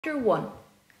Chapter 1.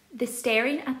 The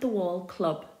Staring at the Wall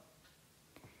Club.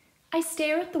 I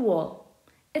stare at the wall.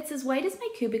 It's as wide as my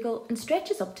cubicle and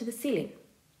stretches up to the ceiling.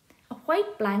 A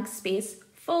white blank space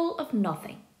full of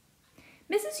nothing.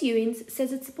 Mrs. Ewings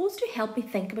says it's supposed to help me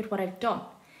think about what I've done,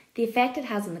 the effect it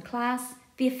has on the class,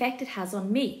 the effect it has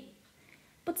on me.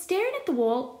 But staring at the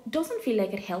wall doesn't feel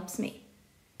like it helps me.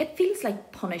 It feels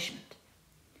like punishment.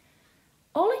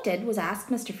 All I did was ask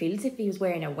Mr. Fields if he was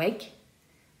wearing a wig.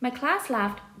 My class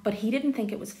laughed, but he didn't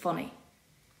think it was funny.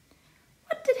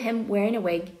 What did him wearing a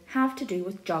wig have to do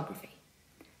with geography?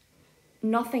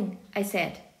 Nothing, I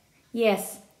said.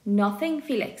 Yes, nothing,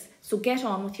 Felix, so get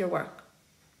on with your work.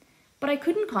 But I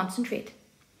couldn't concentrate.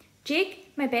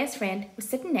 Jake, my best friend, was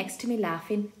sitting next to me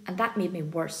laughing, and that made me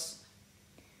worse.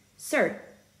 Sir,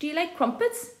 do you like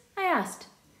crumpets? I asked.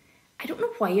 I don't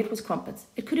know why it was crumpets.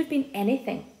 It could have been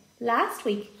anything. Last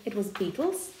week it was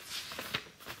beetles,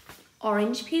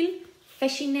 orange peel,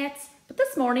 fishing nets, but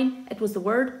this morning it was the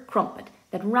word crumpet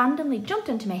that randomly jumped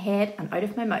into my head and out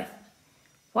of my mouth.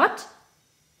 What?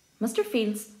 Mr.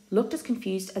 Fields looked as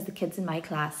confused as the kids in my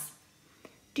class.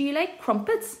 Do you like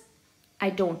crumpets?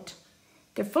 I don't.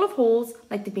 They're full of holes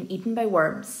like they've been eaten by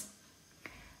worms.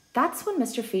 That's when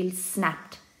Mr. Fields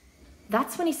snapped.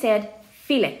 That's when he said,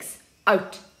 Felix,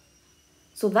 out.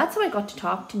 So that's how I got to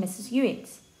talk to Mrs.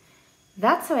 Ewings.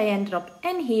 That's how I ended up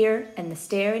in here in the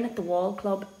Staring at the Wall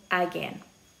Club again.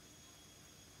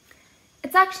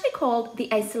 It's actually called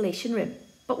the Isolation Room,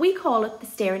 but we call it the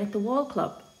Staring at the Wall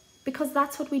Club because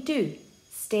that's what we do,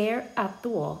 stare at the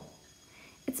wall.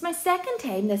 It's my second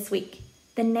time this week,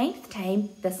 the 9th time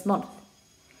this month.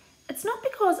 It's not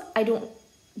because I don't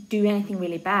do anything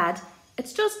really bad,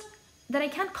 it's just that I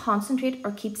can't concentrate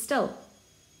or keep still.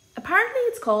 Apparently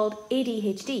it's called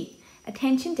ADHD,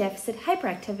 Attention Deficit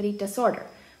Hyperactivity Disorder,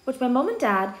 which my mum and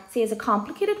dad say is a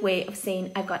complicated way of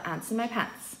saying I've got ants in my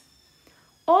pants.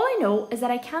 All I know is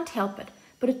that I can't help it,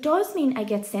 but it does mean I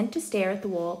get sent to stare at the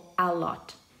wall a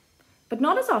lot. But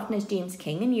not as often as James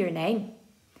King in Year 9.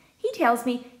 He tells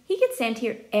me he gets sent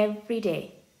here every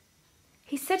day.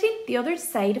 He's sitting the other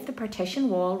side of the partition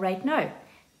wall right now,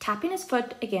 tapping his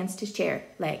foot against his chair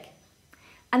leg.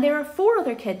 And there are 4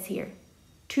 other kids here,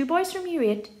 2 boys from Year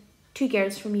 8, 2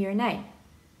 girls from Year 9.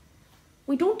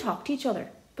 We don't talk to each other,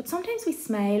 but sometimes we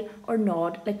smile or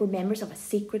nod like we're members of a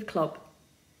secret club.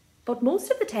 But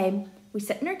most of the time, we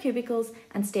sit in our cubicles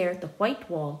and stare at the white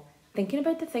wall, thinking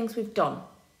about the things we've done,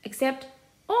 except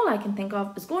all I can think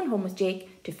of is going home with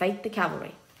Jake to fight the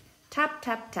cavalry. Tap,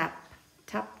 tap, tap,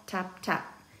 tap, tap,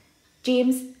 tap.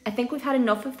 James, I think we've had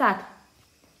enough of that.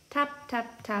 Tap,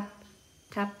 tap, tap,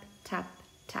 tap, tap,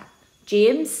 tap.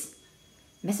 James?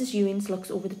 Mrs. Ewings looks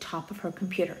over the top of her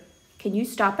computer. Can you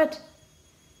stop it?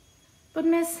 But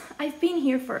miss, I've been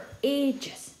here for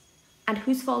ages. And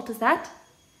whose fault is that?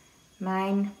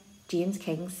 Mine. James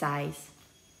King sighs.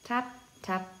 Tap,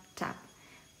 tap, tap.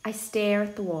 I stare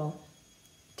at the wall.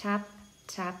 Tap,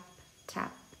 tap,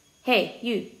 tap. Hey,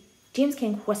 you. James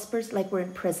King whispers like we're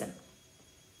in prison.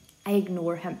 I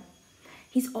ignore him.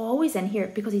 He's always in here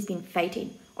because he's been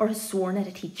fighting or has sworn at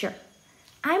a teacher.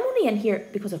 I'm only in here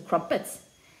because of crumpets.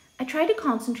 I try to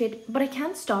concentrate, but I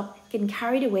can't stop getting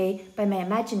carried away by my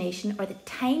imagination or the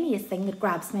tiniest thing that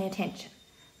grabs my attention,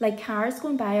 like cars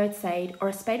going by outside or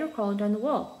a spider crawling down the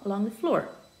wall along the floor.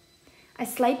 I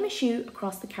slide my shoe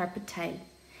across the carpet tile.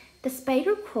 The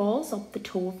spider crawls up the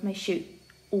toe of my shoe,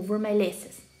 over my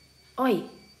laces. Oi!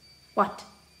 What?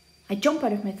 I jump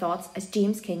out of my thoughts as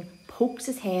James King pokes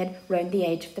his head round the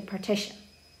edge of the partition.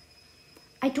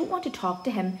 I don't want to talk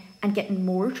to him and get in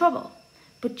more trouble,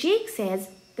 but Jake says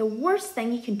the worst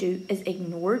thing you can do is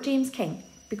ignore James King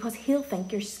because he'll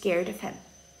think you're scared of him.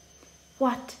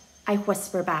 What? I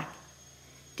whisper back.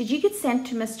 Did you get sent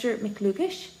to Mr.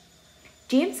 McLugish?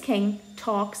 James King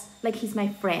talks like he's my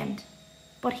friend,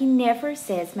 but he never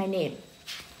says my name.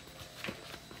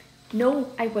 No,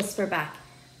 I whisper back.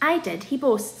 I did, he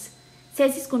boasts.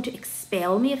 Says he's going to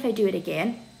expel me if I do it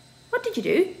again. What did you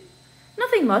do?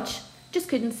 Nothing much, just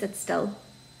couldn't sit still.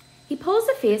 He pulls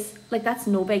a face like that's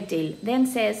no big deal, then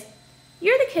says,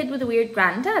 You're the kid with the weird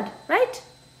granddad, right?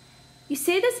 You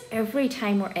say this every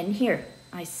time we're in here.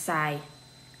 I sigh.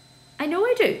 I know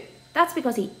I do. That's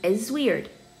because he is weird.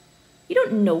 You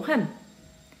don't know him.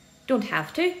 Don't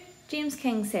have to, James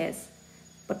King says.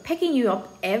 But picking you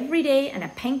up every day in a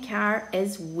pink car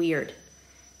is weird.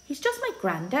 He's just my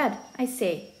granddad, I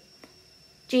say.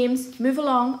 James, move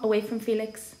along away from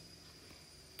Felix.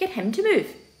 Get him to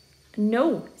move.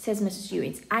 No, says Mrs.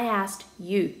 Ewings. I asked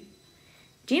you.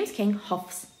 James King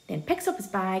huffs, then picks up his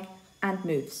bag and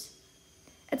moves.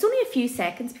 It's only a few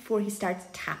seconds before he starts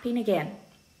tapping again.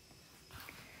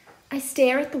 I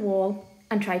stare at the wall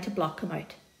and try to block him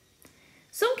out.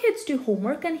 Some kids do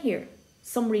homework in here,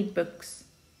 some read books.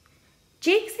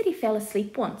 Jake said he fell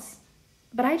asleep once,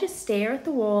 but I just stare at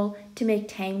the wall to make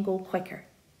time go quicker,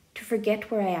 to forget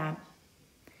where I am.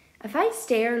 If I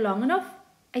stare long enough,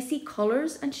 I see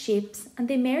colours and shapes and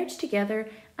they merge together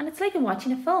and it's like I'm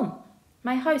watching a film.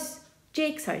 My house,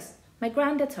 Jake's house, my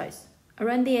granddad's house,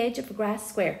 around the edge of a grass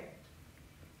square.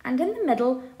 And in the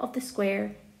middle of the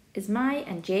square is my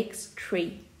and Jake's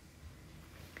tree.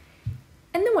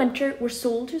 In the winter, we're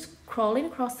soldiers crawling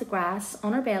across the grass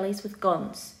on our bellies with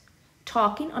guns,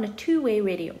 talking on a two-way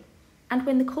radio. And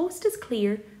when the coast is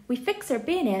clear, we fix our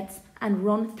bayonets and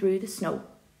run through the snow.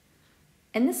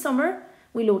 In the summer,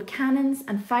 we load cannons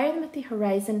and fire them at the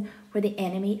horizon where the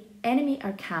enemy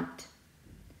are camped.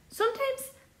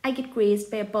 Sometimes I get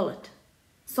grazed by a bullet.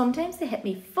 Sometimes they hit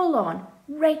me full on,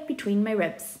 right between my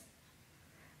ribs.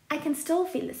 I can still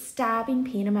feel the stabbing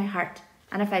pain in my heart,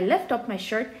 and if I lift up my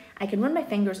shirt, I can run my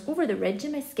fingers over the ridge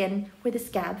in my skin where the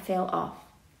scab fell off.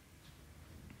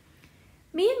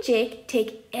 Me and Jake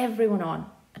take everyone on.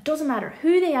 It doesn't matter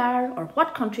who they are or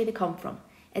what country they come from.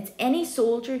 It's any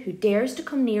soldier who dares to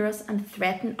come near us and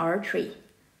threaten our tree.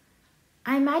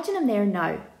 I imagine them there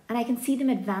now, and I can see them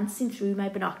advancing through my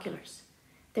binoculars.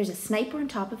 There's a sniper on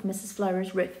top of Mrs.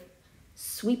 Flower's roof,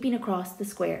 sweeping across the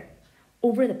square,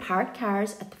 over the parked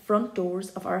cars at the front doors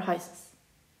of our houses.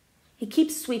 He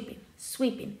keeps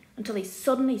sweeping, until he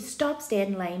suddenly stops dead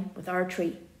in line with our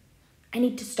tree. I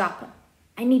need to stop him.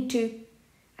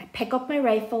 I pick up my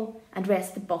rifle and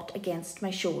rest the butt against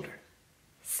my shoulder.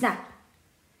 Snap!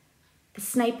 The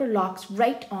sniper locks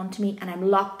right onto me and I'm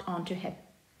locked onto him.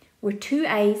 We're two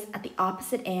eyes at the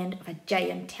opposite end of a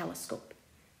giant telescope.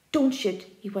 Don't shoot,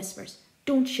 he whispers.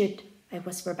 Don't shoot, I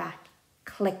whisper back.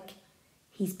 Click.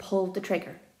 He's pulled the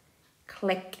trigger.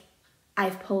 Click.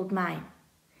 I've pulled mine.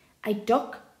 I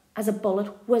duck as a bullet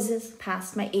whizzes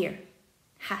past my ear.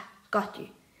 Ha, got you.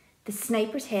 The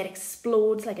sniper's head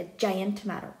explodes like a giant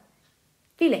tomato.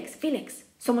 Felix,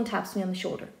 someone taps me on the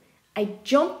shoulder. I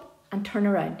jump and turn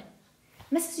around.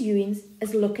 Mrs. Ewings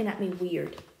is looking at me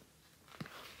weird.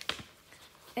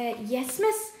 Yes,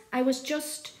 miss, I was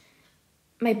just...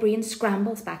 My brain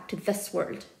scrambles back to this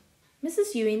world.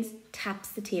 Mrs. Ewings taps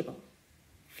the table.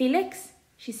 Felix,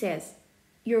 she says,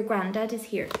 your granddad is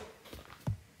here.